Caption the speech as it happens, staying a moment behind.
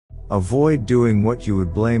Avoid doing what you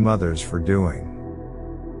would blame others for doing.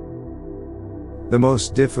 The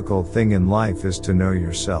most difficult thing in life is to know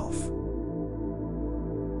yourself.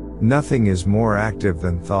 Nothing is more active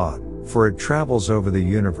than thought, for it travels over the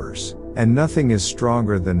universe, and nothing is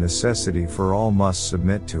stronger than necessity, for all must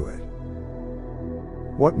submit to it.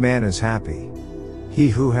 What man is happy? He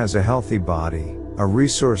who has a healthy body, a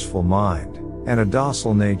resourceful mind, and a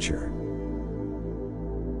docile nature.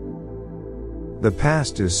 The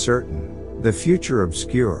past is certain, the future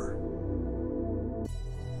obscure.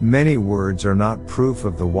 Many words are not proof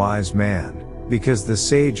of the wise man, because the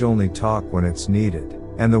sage only talk when it's needed,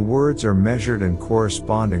 and the words are measured and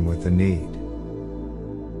corresponding with the need.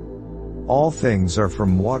 All things are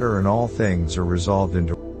from water and all things are resolved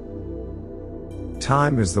into.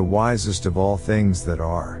 Time is the wisest of all things that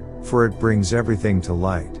are, for it brings everything to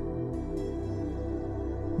light.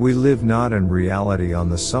 We live not in reality on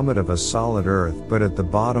the summit of a solid earth, but at the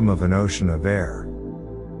bottom of an ocean of air.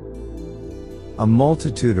 A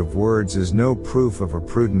multitude of words is no proof of a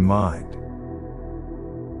prudent mind.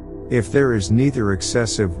 If there is neither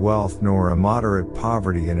excessive wealth nor immoderate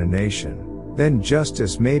poverty in a nation, then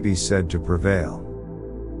justice may be said to prevail.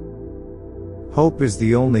 Hope is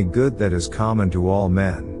the only good that is common to all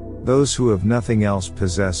men. Those who have nothing else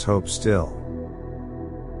possess hope still.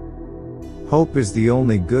 Hope is the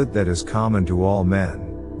only good that is common to all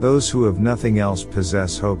men. Those who have nothing else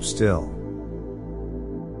possess hope still.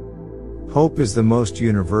 Hope is the most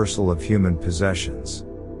universal of human possessions.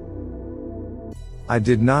 I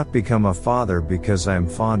did not become a father because I am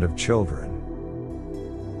fond of children.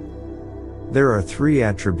 There are 3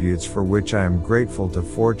 attributes for which I am grateful to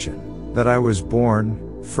fortune: that I was born,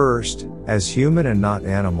 first, as human and not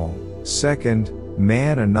animal, second,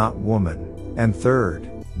 man and not woman, and third,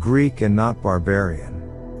 Greek and not barbarian.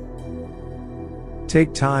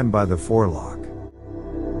 Take time by the forelock.